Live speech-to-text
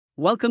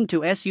Welcome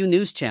to SU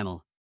News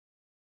Channel.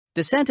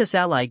 DeSantis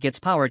ally gets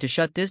power to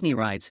shut Disney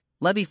rides,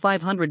 levy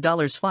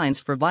 $500 fines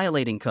for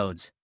violating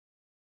codes.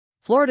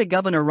 Florida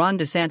Governor Ron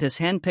DeSantis'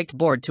 hand-picked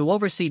board to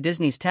oversee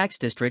Disney's tax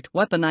district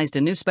weaponized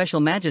a new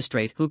special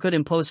magistrate who could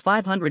impose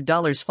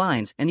 $500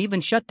 fines and even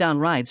shut down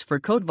rides for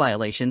code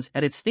violations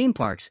at its theme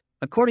parks,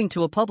 according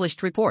to a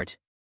published report.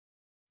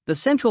 The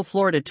Central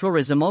Florida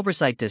Tourism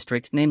Oversight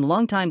District named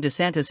longtime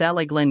DeSantis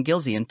ally Glenn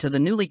Gilzian to the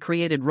newly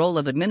created role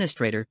of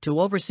administrator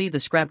to oversee the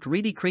scrapped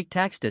Reedy Creek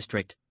Tax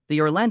District,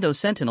 the Orlando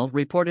Sentinel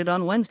reported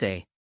on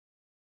Wednesday.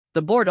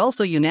 The board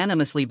also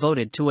unanimously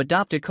voted to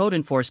adopt a code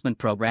enforcement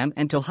program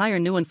and to hire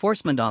new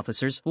enforcement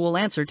officers who will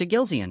answer to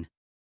Gilzian.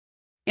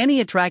 Any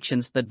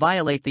attractions that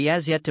violate the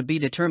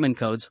as-yet-to-be-determined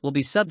codes will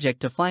be subject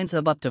to fines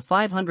of up to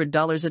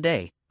 $500 a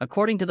day,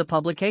 according to the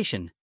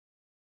publication.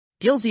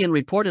 Gilzian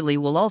reportedly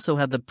will also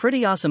have the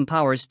pretty awesome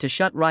powers to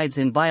shut rides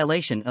in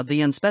violation of the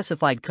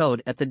unspecified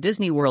code at the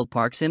Disney World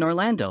parks in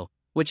Orlando,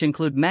 which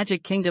include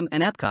Magic Kingdom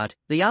and Epcot,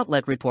 the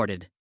outlet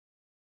reported.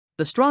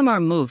 The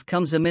strong-arm move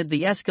comes amid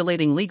the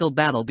escalating legal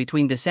battle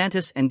between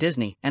DeSantis and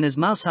Disney, and as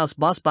Mouse House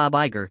boss Bob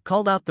Iger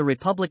called out the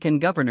Republican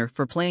governor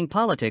for playing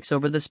politics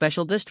over the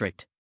special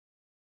district.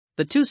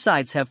 The two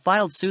sides have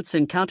filed suits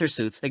and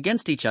countersuits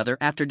against each other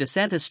after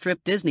DeSantis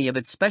stripped Disney of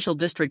its special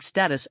district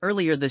status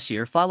earlier this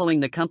year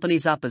following the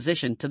company's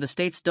opposition to the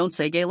state's Don't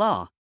Say Gay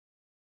law.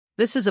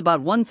 "This is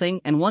about one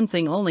thing and one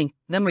thing only,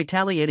 them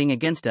retaliating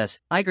against us,"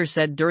 Iger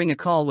said during a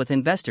call with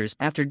investors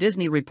after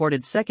Disney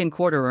reported second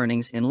quarter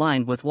earnings in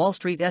line with Wall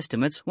Street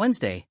estimates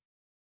Wednesday.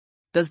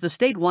 "Does the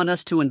state want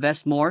us to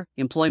invest more,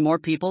 employ more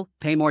people,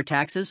 pay more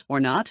taxes,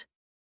 or not?"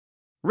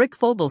 Rick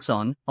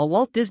Fogelson, a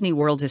Walt Disney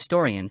World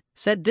historian,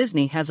 said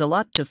Disney has a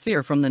lot to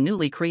fear from the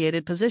newly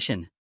created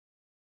position.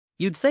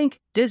 "You'd think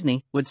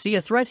Disney would see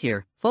a threat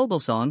here,"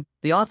 Fogelson,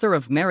 the author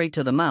of Married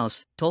to the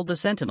Mouse, told the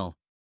Sentinel.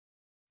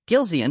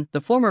 Gilzian, the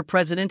former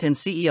president and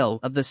CEO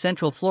of the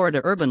Central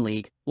Florida Urban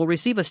League, will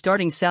receive a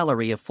starting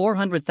salary of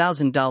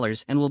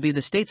 $400,000 and will be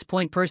the state's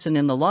point person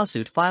in the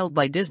lawsuit filed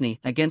by Disney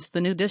against the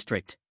new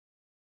district.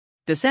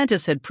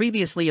 DeSantis had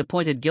previously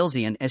appointed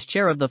Gilzian as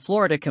chair of the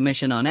Florida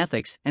Commission on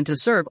Ethics and to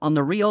serve on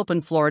the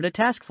reopened Florida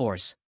Task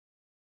Force.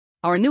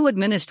 "Our new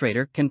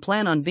administrator can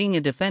plan on being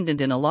a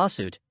defendant in a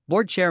lawsuit,"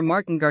 board chair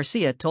Martin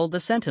Garcia told the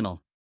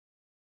Sentinel.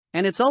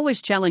 "And it's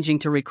always challenging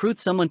to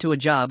recruit someone to a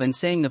job and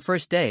saying the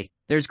first day,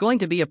 there's going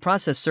to be a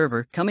process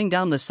server coming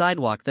down the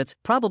sidewalk that's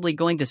probably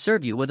going to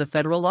serve you with a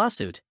federal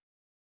lawsuit."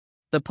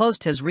 The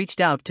Post has reached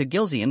out to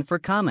Gilzian for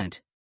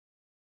comment.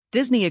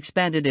 Disney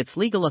expanded its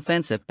legal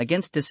offensive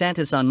against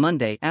DeSantis on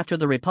Monday after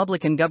the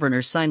Republican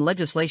governor signed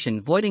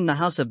legislation voiding the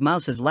House of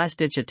Mouse's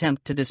last-ditch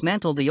attempt to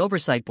dismantle the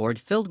oversight board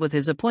filled with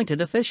his appointed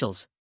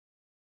officials.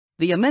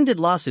 The amended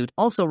lawsuit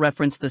also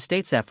referenced the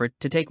state's effort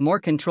to take more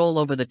control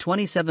over the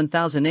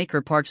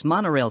 27,000-acre park's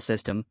monorail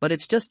system, but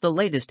it's just the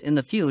latest in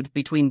the feud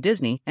between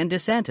Disney and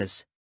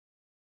DeSantis.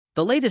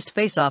 The latest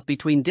face-off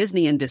between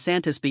Disney and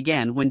DeSantis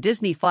began when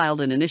Disney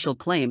filed an initial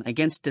claim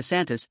against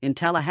DeSantis in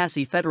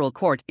Tallahassee federal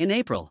court in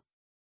April.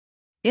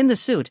 In the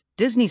suit,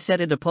 Disney said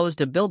it opposed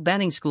a bill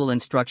banning school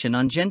instruction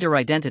on gender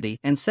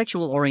identity and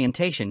sexual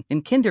orientation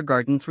in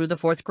kindergarten through the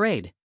fourth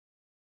grade.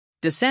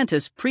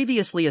 DeSantis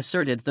previously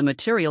asserted the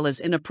material is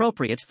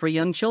inappropriate for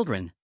young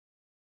children.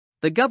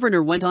 The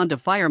governor went on to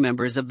fire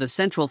members of the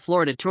Central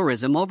Florida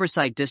Tourism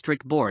Oversight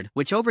District Board,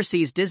 which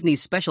oversees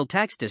Disney's special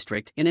tax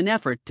district, in an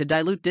effort to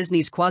dilute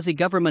Disney's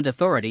quasi-government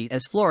authority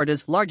as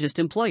Florida's largest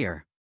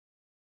employer.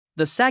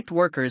 The sacked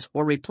workers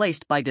were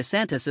replaced by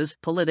DeSantis's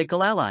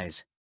political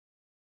allies.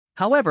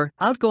 However,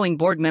 outgoing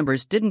board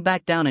members didn't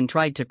back down and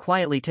tried to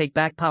quietly take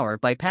back power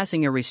by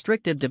passing a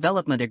restrictive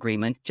development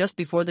agreement just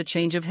before the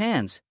change of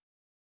hands.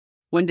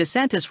 When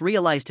DeSantis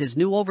realized his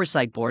new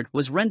oversight board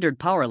was rendered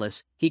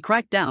powerless, he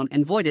cracked down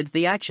and voided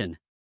the action.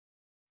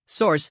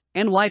 Source: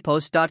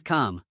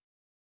 nypost.com.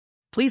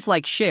 Please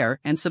like, share,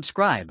 and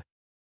subscribe.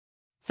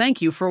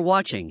 Thank you for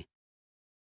watching.